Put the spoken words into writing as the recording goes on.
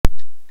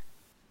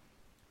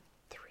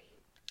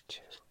2,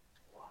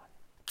 1.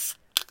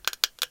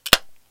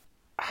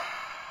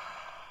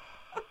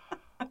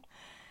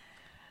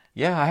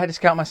 Yeah, I had to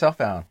count myself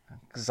down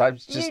because I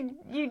was just.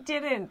 You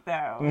didn't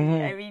though.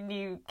 Mm-hmm. I mean,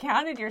 you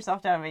counted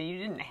yourself down, but you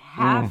didn't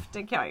have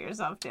to count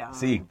yourself down.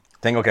 See,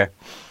 thing okay.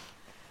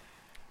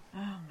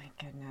 Oh my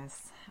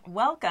goodness!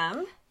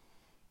 Welcome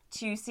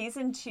to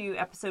season 2,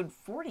 episode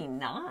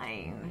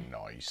 49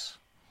 Nice.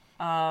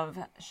 of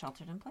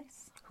Sheltered in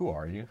Place. Who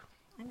are you?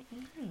 I'm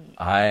Amy.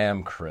 I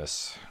am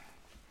Chris.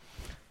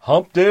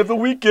 Hump day of the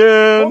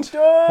weekend. Hump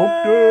day!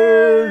 Hump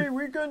day!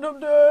 Weekend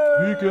hump day!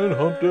 Weekend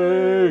hump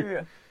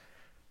day.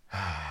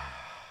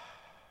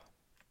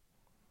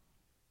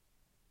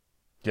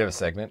 Do you have a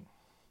segment?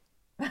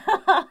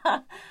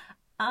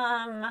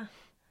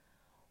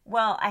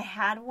 Well, I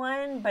had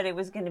one, but it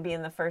was going to be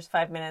in the first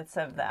 5 minutes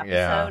of the episode,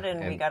 Yeah,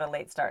 and we got a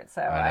late start,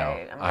 so I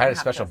know. I'm I had a gonna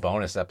special have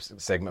bonus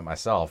segment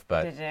myself,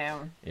 but to... Did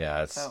you?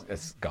 yeah, So-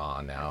 it's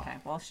gone now. Okay,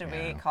 well, should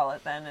Yeah. we call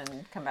it then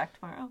and come back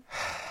tomorrow?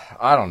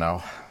 I don't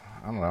know.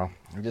 I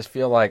just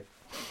feel like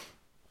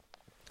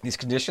these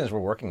conditions we're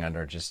working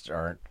under just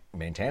aren't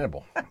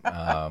maintainable.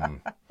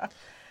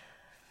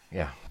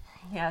 Yeah.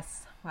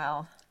 Yes,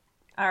 well,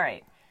 all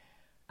right.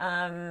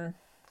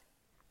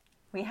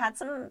 We had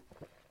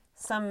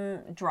some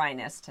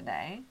dryness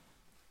today,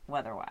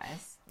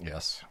 weather-wise.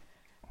 Yes.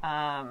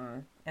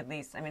 At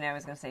least, I mean, I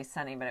was going to say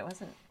sunny, but it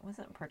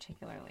wasn't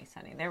particularly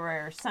sunny. There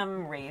were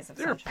some rays of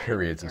There are sunshine.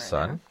 periods of here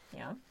sun. and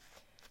there.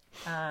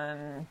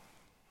 Yeah.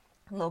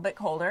 A little bit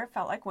colder.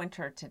 Felt like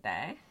winter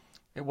today.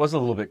 It was a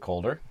little bit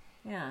colder.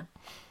 Yeah.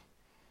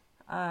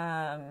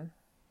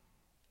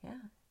 Yeah.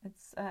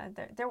 It's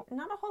there.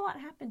 Not a whole lot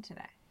happened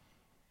today.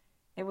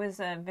 It was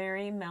a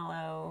very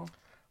mellow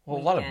Well,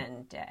 a lot of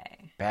weekend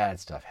day. bad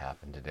stuff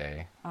happened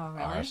today. Oh,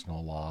 really?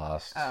 Arsenal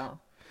lost. Oh.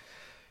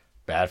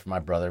 Bad for my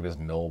brother because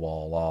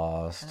Millwall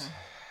lost.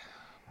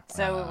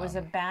 So it was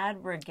a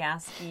bad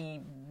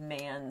Rogaski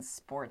man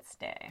sports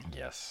day.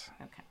 Yes.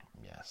 Okay.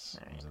 Yes.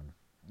 All It was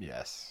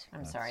yes. I'm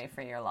That's- sorry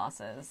for your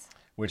losses.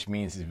 Which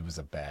means it was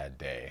a bad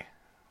day.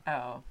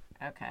 Oh,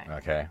 okay.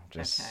 Okay.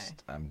 Okay.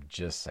 I'm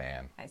just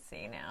saying. I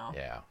see now.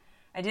 Yeah.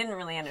 I didn't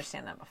really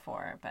understand that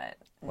before, but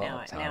Well, now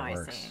that's how I it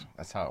works. see.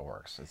 That's how it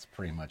works. It's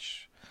pretty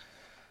much.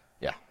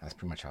 Yeah, that's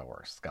pretty much how it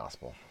works. It's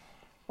gospel.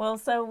 Well,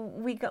 so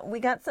we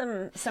got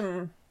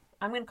some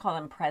I'm going to call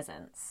them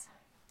presents,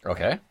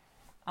 Okay.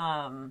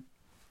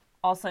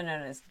 also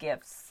known as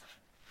gifts,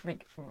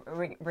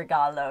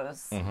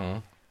 regalos,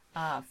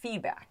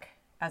 feedback,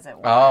 as it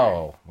were.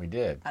 Oh, we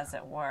did. As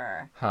it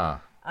were. Huh.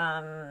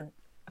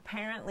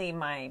 Apparently,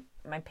 my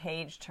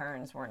page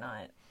turns were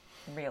not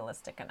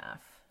realistic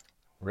enough.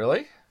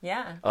 Really?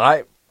 Yeah.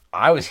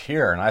 I was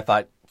here and I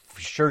thought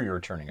for sure you were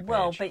turning a page.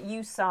 Well, but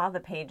you saw the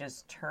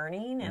pages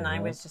turning, and I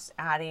was just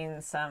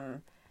adding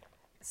some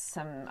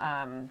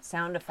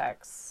sound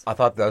effects. I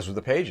thought those were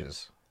the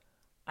pages.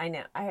 I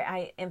know.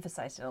 I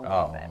emphasized it a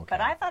little bit, okay.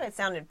 but I thought it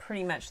sounded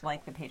pretty much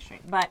like the page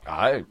turning. But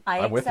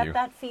I'm with accept you.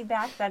 that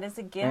feedback. That is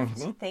a gift.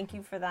 Thank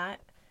you for that,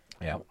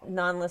 Yeah.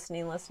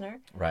 non-listening listener.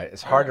 Right.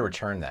 It's hard to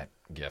return that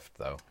gift,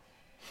 though.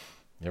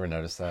 You ever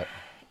notice that?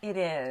 It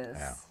is.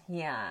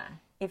 Yeah.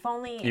 If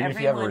only Even if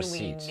you have a everyone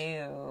we receipt.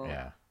 knew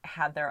Yeah.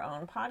 had their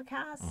own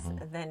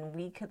podcast, then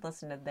we could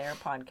listen to their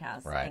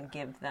podcast Right. and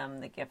give them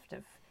the gift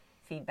of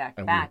feedback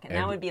And back. we- And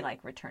and that we- would be like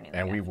returning the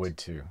And gift. we would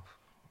too.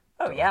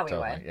 Oh, yeah, we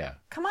Totally, would. yeah.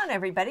 Come on,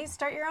 everybody.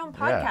 Start your own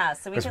podcast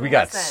so we Because can we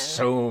got listen.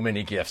 so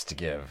many gifts to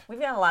give. We've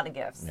got a lot of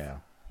gifts. Yeah.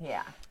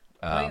 Yeah.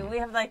 We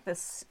have like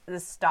this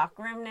stock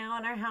room now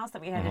in our house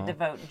that we had to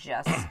devote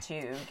just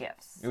to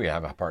gifts. We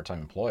have a part-time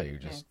employee who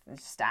just And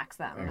stacks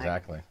them. like,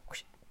 exactly.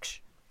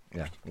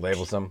 Yeah.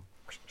 Labels them,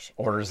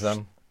 orders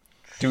them.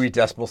 Dewey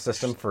Decimal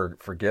System for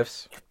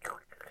gifts.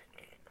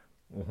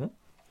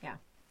 yeah.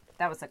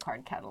 That was a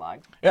card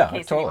catalog. Yeah, in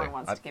case totally.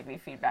 anyone wants to give me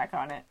feedback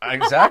on it.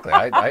 Exactly.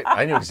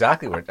 I knew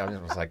exactly what I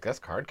was like. That's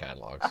card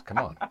catalogs. Come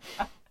on.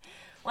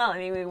 Well, I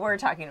mean, we were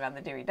talking about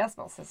the Dewey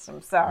Decimal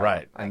System, so.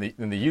 Right. And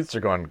the youths are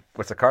going,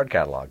 what's a card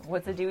catalog?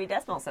 What's a Dewey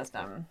Decimal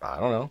System? I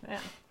don't know. Yeah.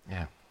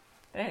 Yeah.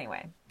 But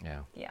anyway,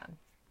 Yeah. yeah.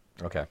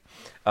 Okay.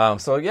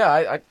 So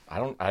yeah, I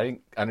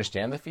didn't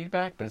understand the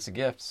feedback, but it's a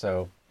gift.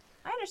 So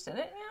I understood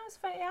it. Yeah, it was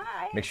fine. Yeah,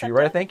 I make sure you accept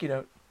write a it. thank you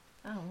note.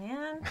 Oh,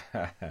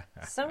 man.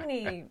 So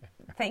many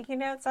thank you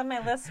notes on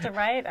my list to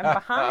write. I'm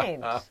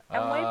behind.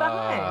 I'm way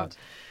behind.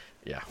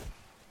 Yeah.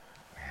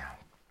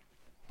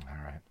 Yeah.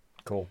 All right.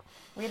 Cool.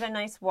 We had a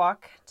nice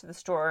walk to the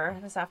store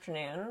this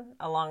afternoon,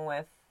 along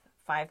with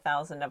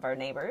 5,000 of our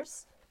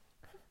neighbors.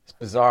 It's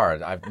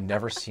bizarre. I've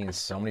never seen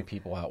so many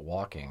people out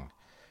walking,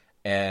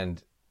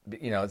 and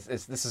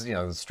this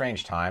is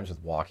strange times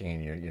with walking,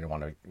 and you don't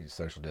want to use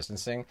social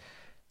distancing.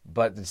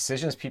 But the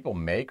decisions people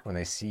make when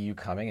they see you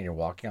coming and you're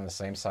walking on the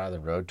same side of the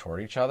road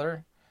toward each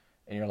other,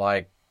 and you're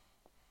like,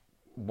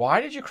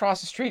 why did you cross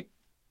the street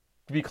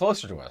to be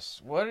closer to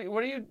us? What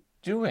are you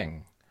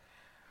doing?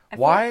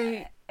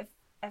 Why?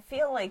 I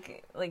feel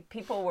like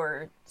people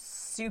were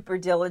super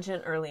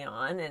diligent early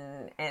on,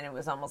 and it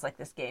was almost like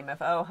this game of,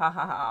 oh, ha,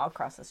 ha, ha, I'll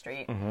cross the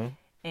street.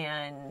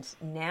 And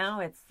now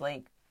it's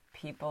like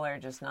people are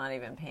just not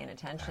even paying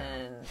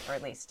attention, or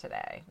at least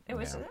today. It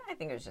was. Yeah. I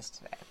think it was just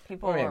today.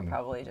 People were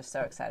probably just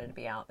so excited to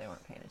be out, they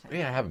weren't paying attention.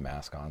 Yeah, I have a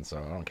mask on, so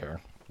I don't care.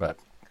 But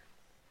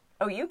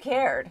Oh, you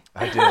cared.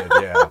 I did,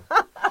 yeah.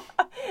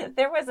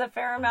 There was a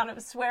fair amount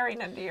of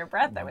swearing under your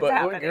breath that was But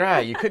happening. right,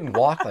 you couldn't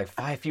walk like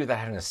 5 feet without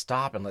having to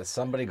stop and let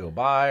somebody go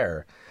by.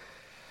 Or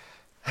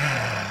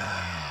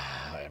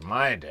in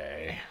my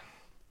day,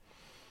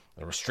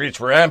 the streets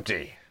were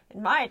empty.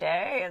 In my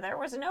day, there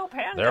was no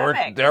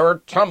pandemic. There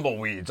were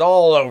tumbleweeds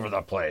all over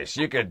the place.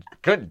 You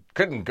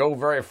couldn't go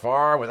very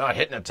far without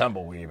hitting a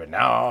tumbleweed. But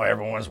now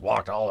everyone's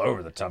walked all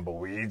over the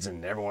tumbleweeds,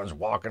 and everyone's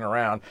walking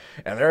around,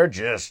 and they're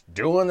just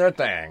doing their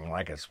thing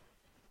like it's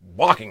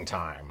walking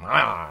time.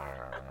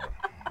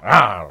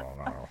 I don't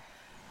know.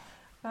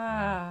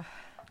 Yeah.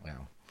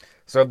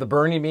 So have the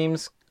Bernie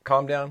memes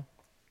calmed down?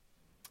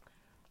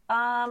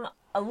 A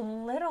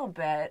little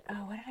bit.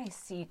 Oh, what did I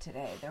see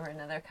today? There were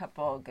another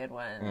couple good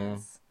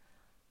ones.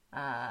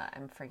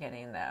 I'm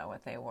forgetting, though,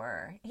 what they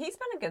were. He's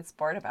been a good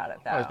sport about it,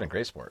 though. Oh, it's been a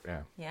great sport,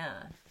 yeah.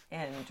 Yeah,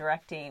 and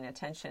directing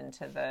attention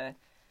to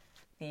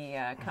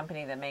the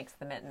company that makes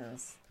the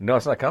mittens. No,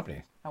 it's not a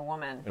company. A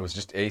woman. It was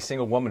just a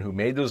single woman who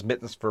made those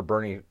mittens for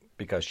Bernie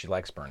because she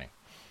likes Bernie.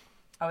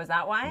 Oh, is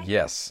that why?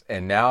 Yes,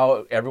 and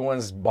now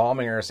everyone's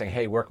bombing her saying,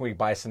 hey, where can we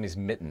buy some of these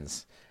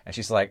mittens? And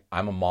she's like,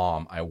 I'm a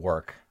mom, I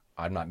work.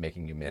 I'm not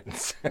making you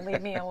mittens.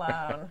 Leave me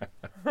alone.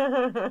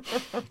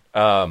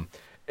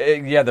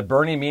 Yeah, the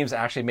Bernie memes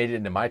actually made it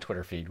into my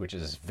Twitter feed, which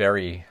is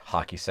very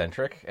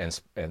hockey-centric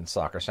and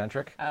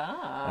soccer-centric.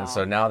 Oh. And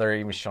so now they're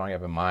even showing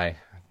up in my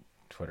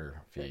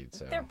Twitter feed.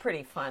 So They're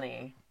pretty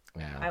funny.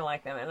 yeah. I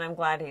like them, and I'm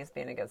glad he's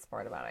being a good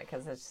sport about it,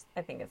 because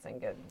I think it's in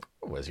good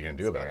What's he going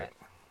to do about it?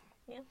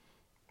 Yeah.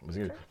 What's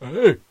he gonna...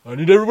 Hey, I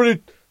need everybody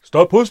to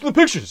stop posting the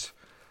pictures.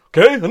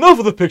 Okay? Enough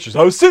of the pictures.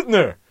 I was sitting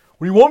there.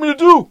 What do you want me to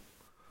do?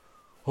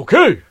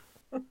 Okay.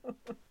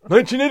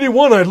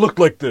 1981, I looked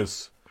like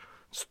this.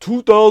 It's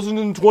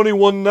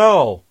 2021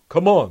 now.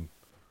 Come on.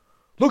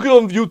 Look it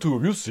on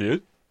YouTube. You see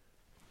it.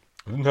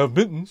 I didn't have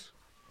mittens.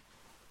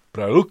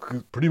 But I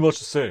look pretty much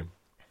the same.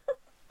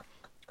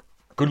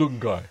 Good looking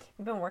guy.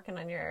 You've been working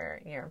on your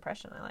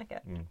impression. I like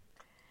it.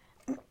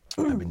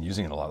 I've been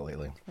using it a lot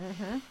lately.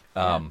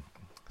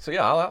 So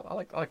yeah, I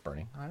like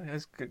Bernie. It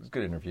was a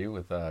good interview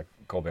with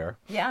Colbert.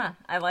 Yeah,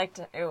 I liked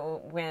it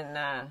when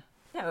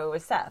it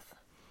was Seth.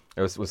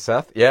 It was with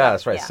Seth? Yeah,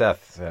 that's right, Yeah.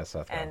 Seth. Yeah,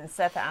 Seth. Yeah. And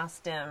Seth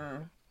asked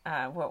him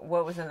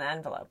what was in the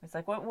envelope. He's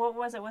like, what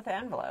was it with the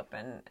envelope?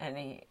 And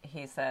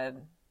he said,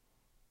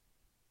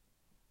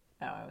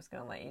 oh, I was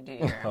going to let you do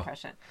your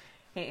impression.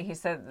 He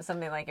said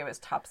something like it was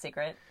top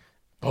secret.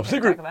 Top Can you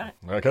secret. talk about it?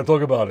 I can't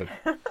talk about it.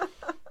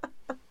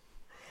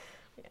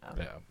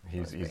 Yeah,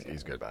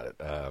 he's good about it.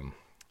 I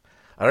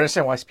don't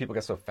understand why people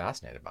get so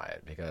fascinated by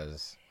it,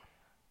 because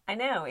I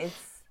know,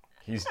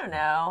 he's I don't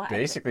know.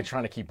 basically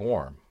trying to keep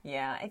warm.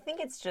 Yeah, I think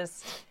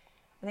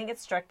it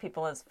struck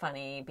people as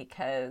funny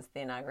because the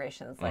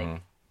inauguration's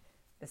like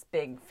this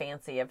big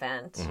fancy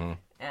event,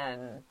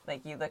 and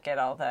like you look at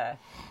all the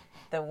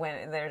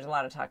women. There's a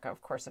lot of talk,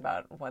 of course,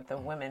 about what the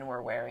women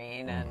were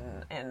wearing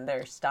and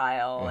their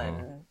style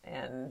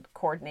and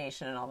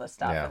coordination and all this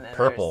stuff. Yeah, and then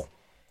purple.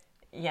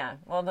 Yeah,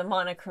 well, the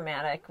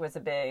monochromatic was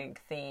a big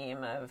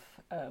theme of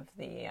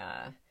the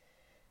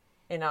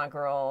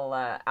inaugural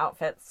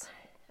outfits.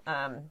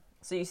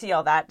 So you see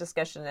all that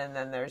discussion, and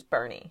then there's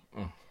Bernie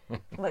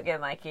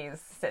looking like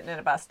he's sitting in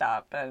a bus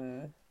stop,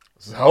 and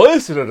This is how I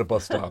sit at a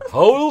bus stop.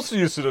 How else do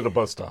you sit at a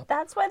bus stop?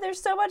 that's why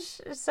there's so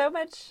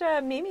much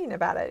memeing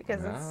about it,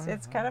 because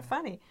it's kind of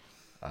funny.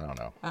 I don't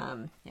know.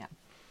 Yeah.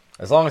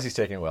 As long as he's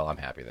taking it well, I'm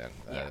happy then.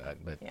 Yeah.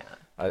 But Yeah.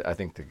 I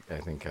think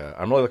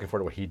I'm really looking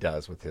forward to what he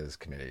does with his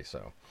committee.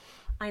 So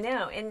I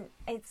know, and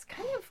it's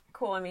kind of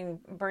cool. I mean,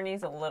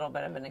 Bernie's a little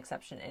bit of an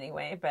exception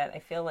anyway, but I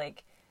feel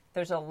like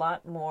there's a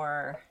lot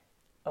more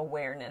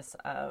awareness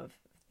of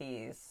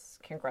these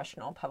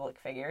congressional public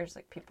figures.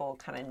 Like, people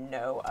kind of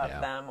know of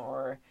them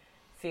or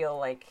feel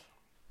like,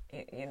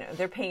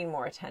 they're paying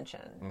more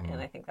attention, and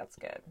I think that's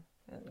good.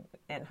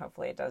 And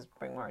hopefully it does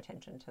bring more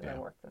attention to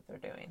the work that they're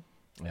doing.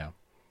 yeah,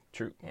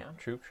 true. Yeah.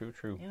 True.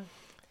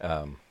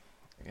 Yeah.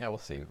 Yeah, we'll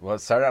see. Well,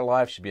 Saturday Night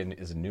Live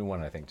is a new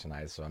one, I think,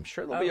 tonight. So I'm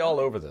sure they'll be all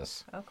over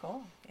this. Oh,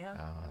 cool. Yeah.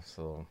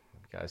 So,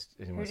 guys,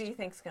 Who do you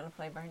think's going to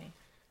play Bernie?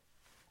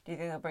 Do you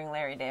think they'll bring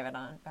Larry David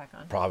back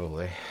on?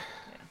 probably.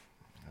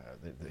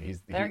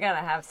 They're going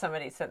to have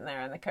somebody sitting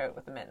there in the coat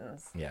with the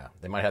mittens. Yeah,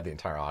 they might have the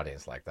entire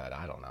audience like that.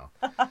 I don't know.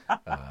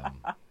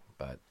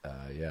 But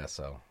yeah,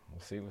 so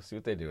we'll see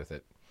what they do with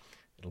it.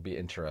 It'll be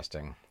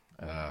interesting.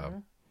 Yeah,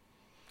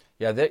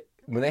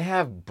 when they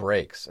have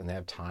breaks and they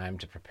have time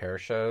to prepare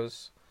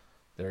shows,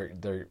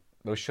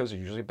 those shows are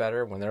usually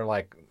better. When they're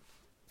like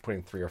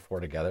putting 3 or 4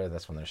 together,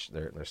 that's when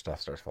their stuff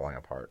starts falling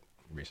apart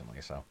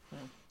recently. So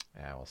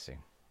yeah, we'll see.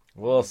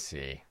 We'll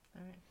see.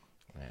 All right.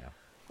 Yeah.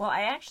 Well,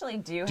 I actually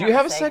do. Do you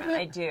have a segment?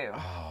 I do.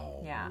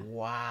 Oh, yeah.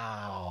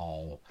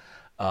 Wow.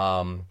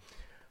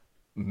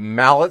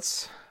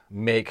 Mallets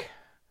make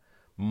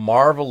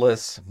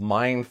marvelous,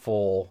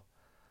 mindful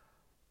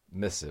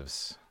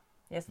missives.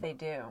 Yes, they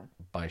do.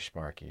 by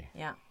Sparky.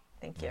 Yeah,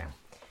 thank you.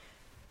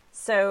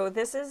 So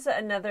this is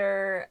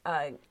another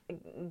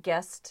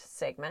guest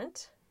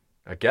segment.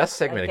 A guest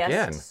segment a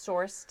again.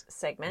 guest-sourced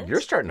segment. You're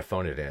starting to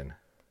phone it in.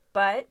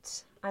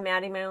 But I'm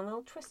adding my own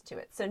little twist to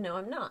it. So no,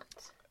 I'm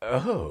not.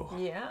 Oh.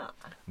 Yeah.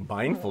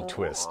 Mindful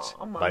Twist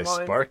my by mind-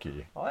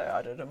 Sparky. I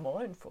added a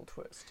mindful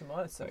twist to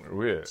my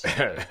segment.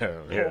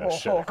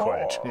 Yes,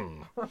 quite.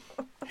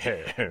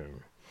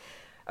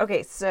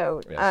 Okay,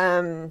 so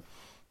Yes.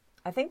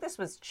 I think this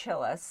was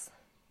Chillis.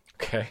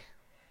 Okay.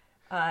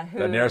 Who,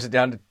 That narrows it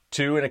down to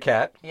 2 and a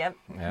cat. Yep.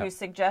 Yeah. Who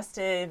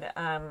suggested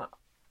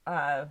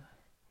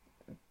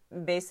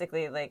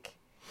basically like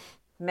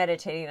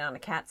meditating on a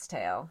cat's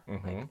tail,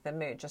 like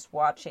the just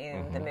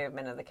watching the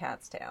movement of the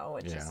cat's tail,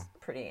 which is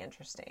pretty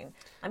interesting.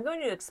 I'm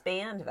going to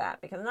expand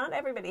that because not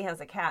everybody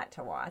has a cat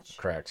to watch.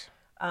 Correct.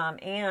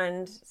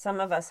 And some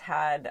of us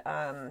had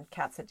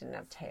cats that didn't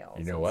have tails.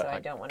 You know and what? So I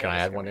don't want Can to I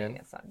add one discriminate in?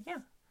 against them. Yeah.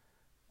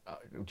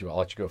 I'll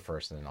let you go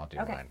first, and then I'll do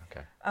Okay. mine.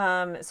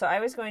 Okay. So I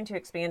was going to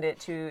expand it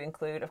to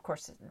include, of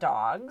course,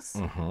 dogs,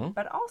 Mm-hmm.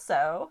 but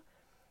also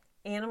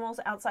animals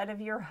outside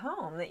of your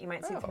home that you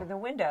might see through the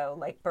window,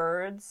 like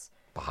birds.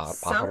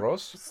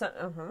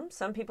 Pájaros.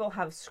 Some people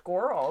have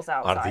squirrels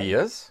outside,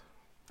 Ardillas.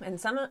 and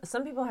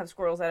some people have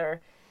squirrels that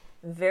are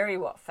very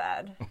well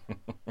fed.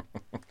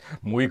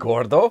 Muy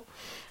gordo.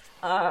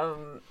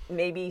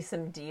 Maybe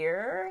some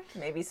deer,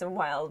 maybe some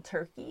wild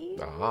turkeys.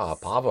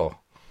 Pavo.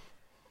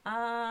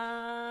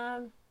 Yeah,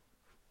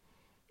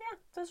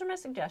 those are my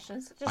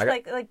suggestions. Just I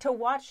got- like to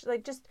watch,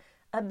 like just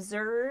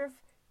observe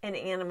an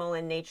animal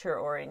in nature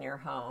or in your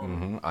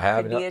home. I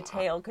have Could be a another.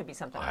 tail, could be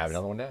something I else. have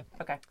another one to add.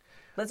 Okay.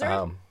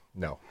 Lizard?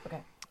 No.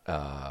 Okay.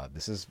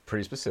 This is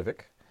pretty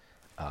specific.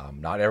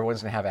 Not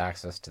everyone's going to have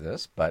access to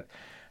this, but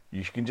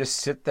you can just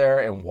sit there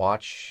and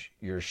watch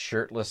your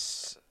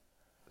shirtless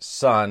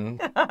son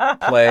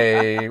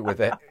play with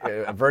a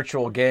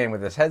virtual game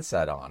with his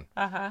headset on.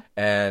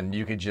 And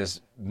you could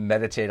just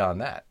meditate on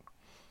that.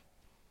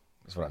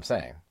 That's what I'm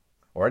saying.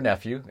 Or a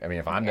nephew. I mean,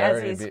 if I'm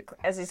there,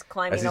 As he's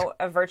climbing as he's-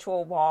 a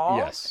virtual wall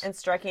Yes. and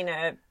striking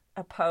a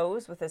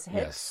pose with his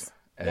hips.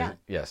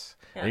 Yes.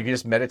 And you can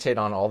just meditate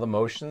on all the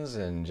motions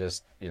and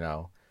just,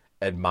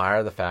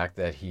 admire the fact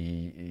that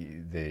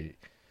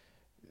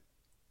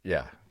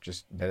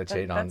just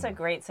meditate on. That's a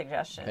great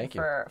suggestion Thank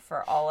you.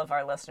 for all of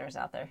our listeners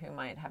out there who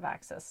might have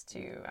access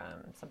to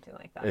something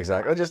like that.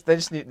 Exactly. They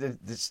just need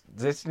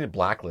to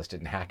blacklist it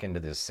and hack into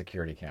the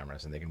security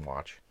cameras, and they can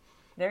watch.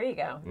 There you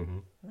go.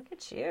 Look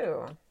at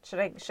you. Should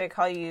I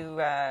call you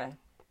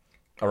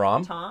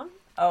Aram, Tom?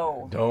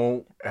 Oh.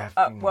 don't.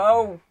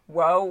 Whoa.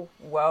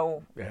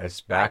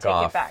 Yes, I back take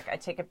off. it back. I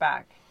take it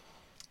back.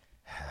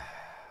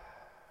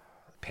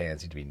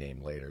 Pansy to be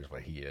named later is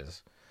what he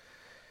is.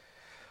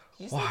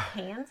 Did you say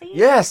pansy?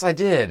 Yes, I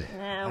did.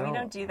 No, we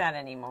don't do that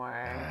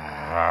anymore.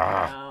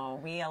 No,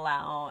 we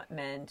allow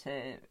men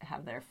to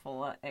have their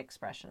full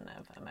expression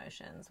of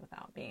emotions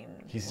without being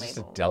He's just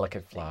a labeled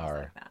delicate things flower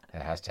like that.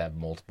 that has to have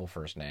multiple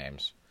first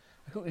names.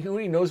 Who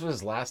even knows what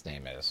his last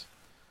name is?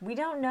 We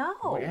don't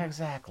know. Yeah,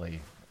 exactly.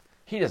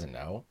 He doesn't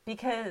know.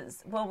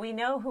 Because, well, we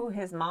know who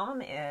his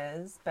mom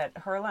is, but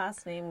her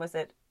last name, was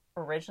it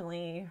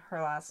originally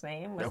her last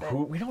name? Was it?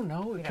 We don't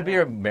know. It could don't be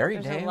know. a married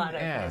There's name. a lot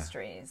of Yeah.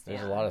 mysteries.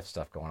 There's yeah. a lot of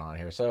stuff going on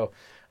here. So,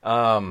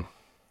 don't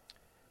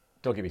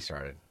get me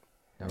started.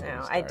 Don't get me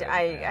No, started.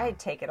 I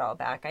take it all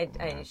back.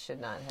 I should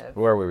not have.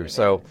 Where were we? even-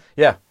 So,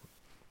 yeah.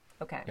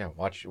 Okay. Yeah,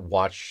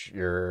 watch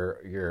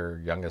your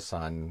youngest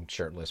son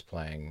shirtless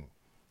playing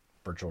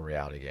virtual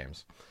reality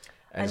games,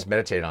 and just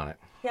meditate on it.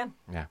 Yeah.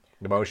 Yeah,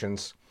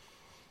 emotions.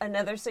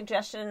 Another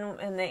suggestion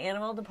in the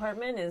animal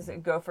department is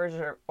gophers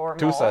or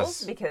Tusas.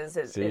 moles, because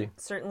it See?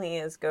 certainly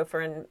is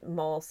gopher and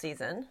mole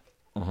season.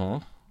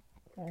 All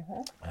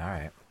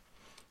right.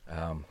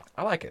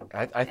 I like it.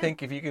 I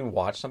think if you can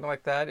watch something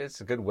like that, it's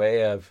a good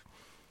way of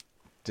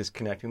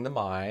disconnecting the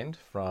mind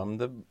from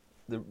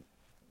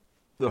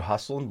the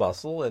hustle and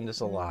bustle and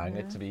just allowing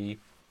it to be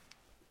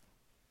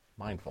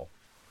mindful,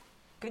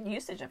 Good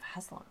usage of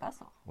hustle and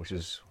bustle. which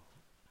is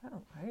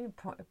Oh, why are you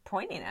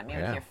pointing at me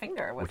with your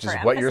finger? which for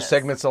is what your emphasis?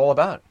 segment's all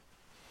about.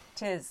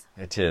 Tis.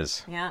 It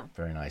is. Yeah.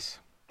 Very nice.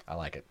 I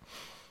like it.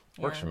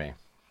 Works for me.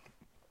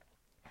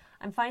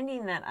 I'm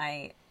finding that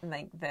I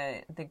like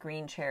the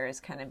green chair is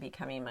kind of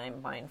becoming my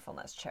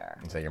mindfulness chair.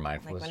 Is that your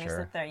Like mindfulness when chair?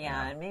 I sit there,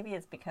 and maybe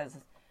it's because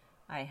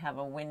I have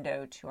a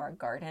window to our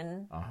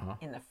garden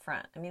in the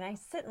front. I mean, I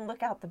sit and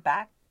look out the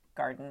back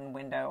garden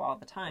window all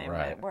the time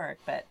Right. at work,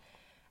 but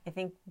I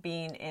think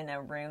being in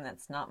a room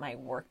that's not my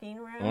working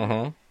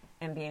room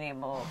and being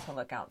able to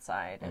look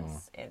outside,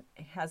 it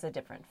has a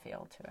different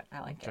feel to it.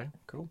 I like Okay, it.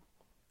 cool.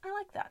 I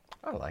like that.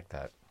 I like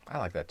that. I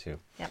like that too.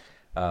 Yep.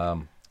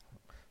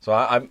 So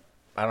I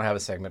don't have a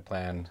segment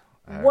planned.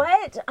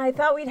 What? I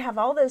thought we'd have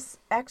all this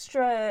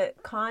extra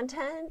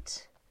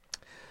content.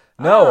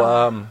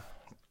 No.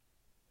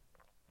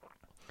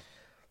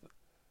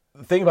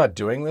 The thing about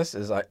doing this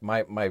is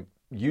my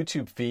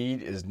YouTube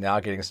feed is now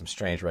getting some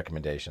strange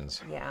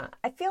recommendations. Yeah.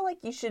 I feel like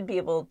you should be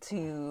able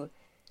to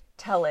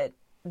tell it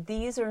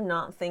these are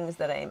not things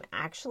that I'm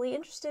actually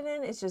interested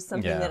in. It's just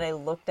something Yeah. that I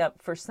looked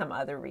up for some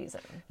other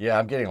reason. Yeah,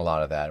 I'm getting a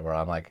lot of that where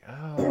I'm like,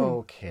 oh,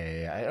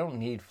 okay, I don't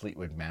need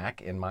Fleetwood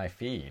Mac in my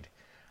feed.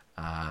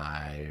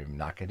 I'm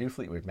not going to do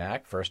Fleetwood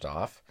Mac, first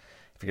off.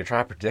 If you're going to try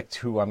to predict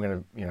who I'm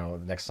going to,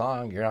 the next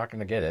song, you're not going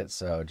to get it.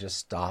 So just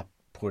stop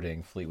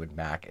putting Fleetwood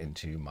Mac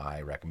into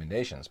my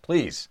recommendations,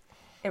 please.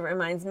 It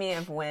reminds me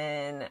of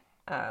when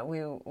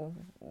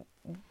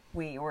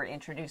we were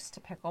introduced to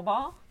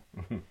pickleball.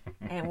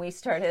 And we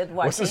started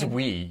watching. What's this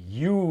we?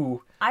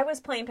 You. I was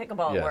playing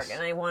pickleball at work, Yes.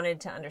 and I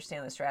wanted to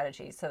understand the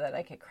strategy so that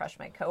I could crush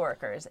my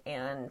coworkers.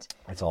 And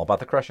It's all about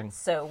the crushing.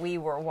 so we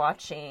were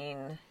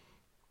watching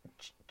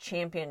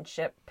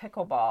championship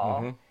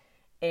pickleball,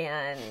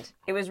 and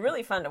it was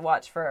really fun to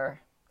watch for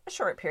a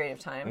short period of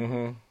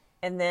time.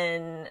 And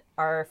then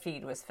our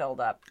feed was filled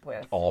up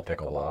with All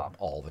pickleball,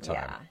 all the time.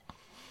 Yeah,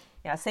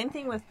 yeah. Same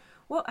thing with.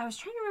 Well, I was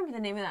trying to remember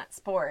the name of that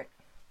sport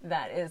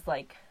that is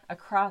like a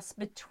cross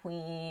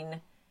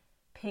between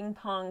ping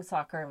pong,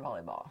 soccer, and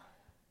volleyball.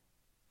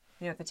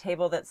 The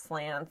table that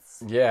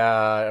slants. Yeah,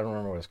 I don't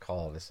remember what it's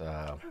called. It's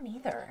I don't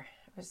either.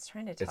 I was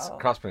trying to tell. it's a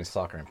cross between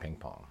soccer and ping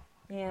pong.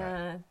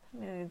 Yeah, I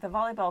mean, the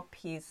volleyball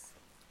piece.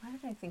 Why did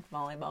I think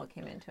volleyball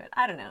came into it?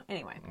 I don't know.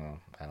 Anyway,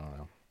 I don't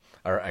know.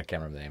 Or I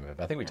can't remember the name of it.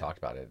 But I think we talked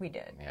about it. We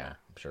did. Yeah,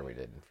 I'm sure we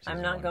did. in I'm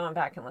season not one. going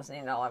back and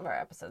listening to all of our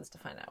episodes to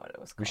find out what it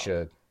was called. We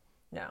should.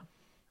 No.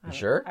 You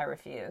sure? I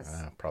refuse.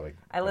 Probably.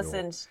 I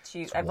listened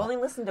to. I've only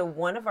listened to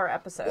one of our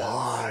episodes.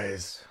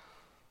 Lies.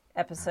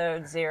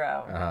 Episode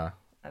 0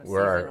 of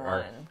Where season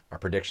 1. our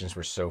predictions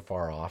were so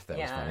far off that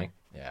was funny.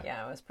 Yeah.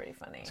 Yeah, it was pretty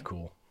funny. It's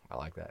cool. I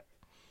like that.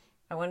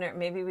 I wonder,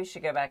 maybe we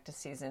should go back to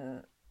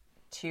season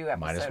 2,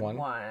 episode -1?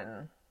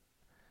 1.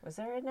 Was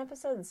there an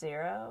episode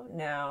 0?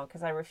 No,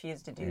 because I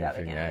refused to do that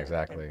again. Yeah,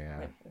 exactly. It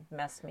Yeah.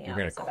 messed me You're up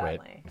gonna so quit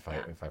badly. if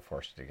Yeah. I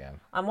forced it again.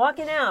 I'm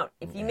walking out.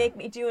 If you make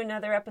me do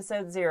another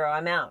episode 0,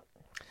 I'm out.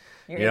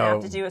 You're going to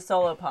have to do a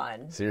solo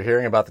pod. So you're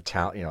hearing about the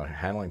talent.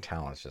 Handling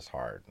talent is just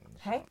hard.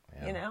 Hey,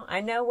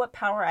 I know what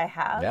power I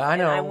have. Yeah, I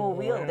And I know. will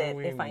wield Yeah, it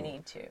if I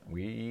need to.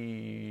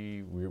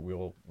 We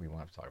won't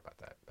have to talk about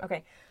that. But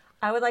Okay.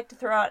 I would like to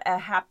throw out a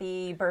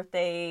happy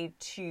birthday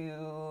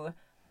to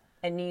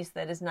a niece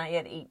that is not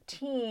yet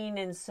 18,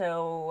 and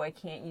so I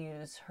can't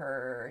use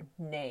her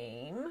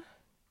name.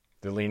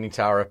 The Leaning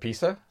Tower of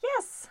Pisa.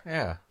 Yes.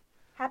 Yeah.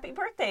 Happy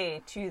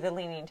birthday to the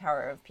Leaning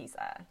Tower of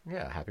Pisa.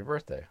 Yeah. Happy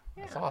birthday.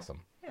 That's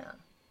awesome. Yeah.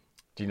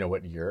 Do you know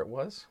what year it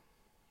was?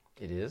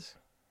 It is.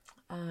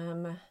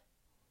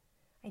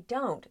 I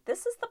don't.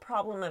 This is the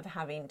problem of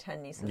having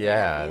 10 nieces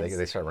Yeah, and nephews.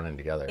 they start running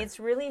together.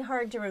 It's really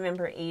hard to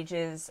remember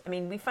ages. I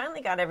mean, we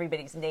finally got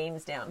everybody's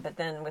names down, but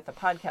then with the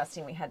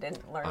podcasting, we had to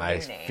learn I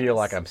new names. feel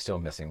like I'm still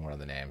missing one of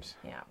the names.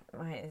 Yeah,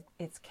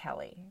 it's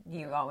Kelly.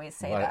 You always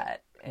say What?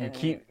 that. You and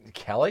keep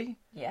Kelly?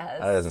 Yes.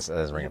 That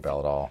doesn't ring a bell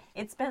at all.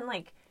 It's been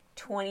like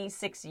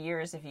 26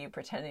 years of you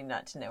pretending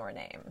not to know her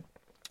name.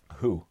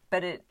 Who?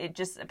 But it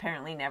just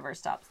apparently never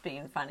stops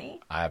being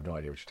funny. I have no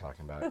idea what you're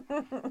talking about.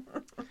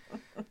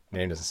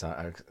 Name doesn't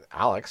sound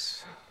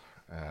Alex.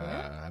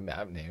 I'm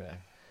name.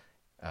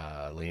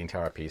 Leaning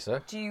Tower of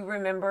Pisa. Do you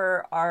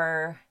remember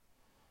our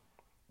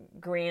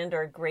grand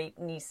or great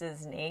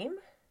niece's name?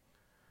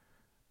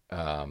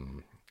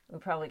 We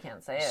probably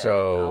can't say it.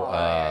 So,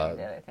 I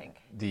did, I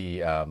think.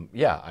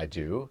 Yeah, I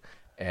do,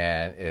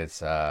 and it's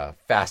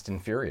Fast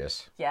and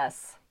Furious.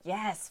 Yes,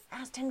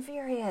 Fast and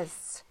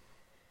Furious.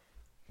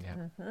 Yeah.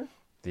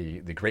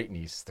 The great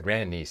niece, the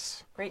grand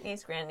niece. Great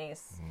niece, grand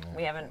niece.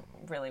 We haven't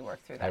really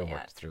worked through I that haven't yet.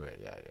 worked through it.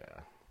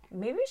 Yeah.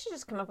 Maybe we should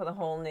just come up with a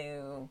whole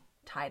new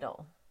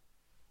title.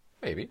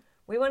 Maybe.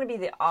 We want to be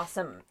the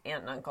awesome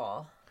aunt and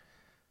uncle,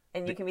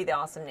 and you can be the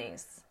awesome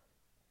niece.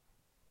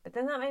 But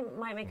then that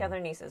might make other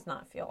nieces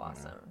not feel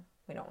awesome.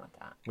 We don't want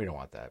that. We don't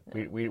want that.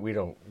 No. We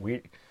don't.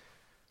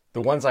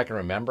 The ones I can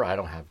remember, I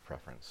don't have a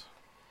preference.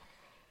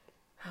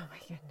 Oh my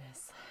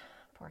goodness.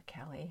 Poor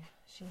Kelly.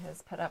 She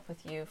has put up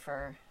with you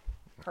for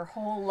her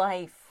whole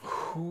life.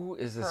 Who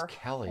is this Her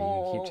Kelly you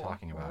whole keep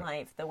talking about?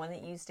 life. The one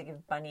that you used to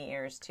give bunny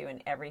ears to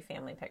in every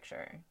family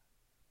picture.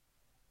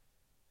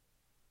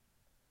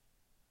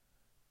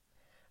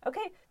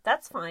 Okay,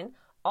 that's fine.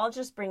 I'll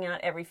just bring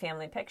out every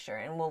family picture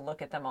and we'll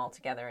look at them all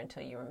together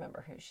until you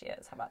remember who she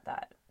is. How about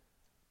that?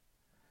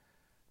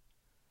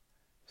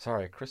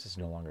 Sorry, Chris is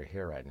no longer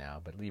here right now,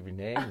 but leave your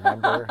name,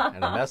 number,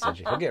 and a message.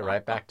 He'll get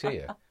right back to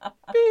you.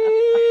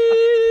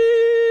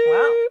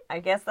 Well, I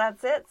guess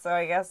that's it. So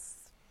I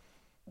guess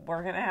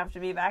we're gonna have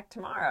to be back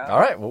tomorrow. All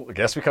right. Well, I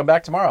guess we come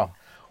back tomorrow.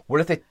 What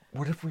if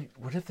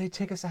they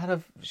take us out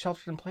of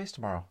sheltered in place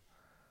tomorrow?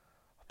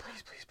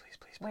 Please.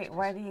 Wait,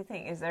 why do you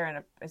think? Is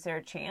there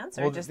a chance,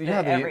 or Well, just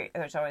yeah,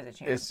 there's always a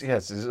chance?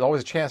 There's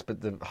always a chance, but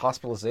the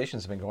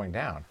hospitalizations have been going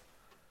down.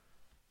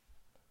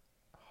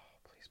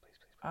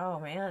 Oh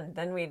man,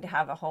 then we'd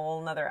have a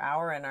whole another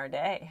hour in our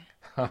day.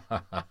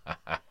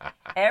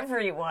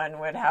 everyone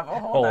would have a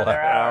whole Whole other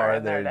hour hour in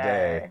in their their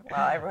day.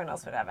 Well, everyone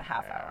else would have a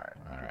half hour.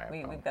 All right.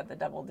 We've got the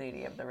double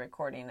duty of the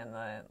recording and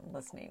the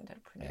listening to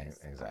produce.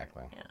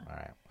 Exactly. Yeah. All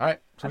right. All right.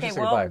 So Okay, just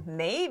say well, goodbye.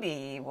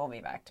 maybe we'll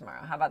be back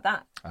tomorrow. How about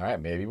that? All right.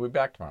 Maybe we'll be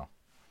back tomorrow.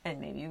 And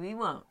maybe we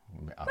won't.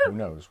 Who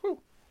knows? Woo.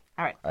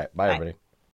 All right. All right. Bye. Everybody.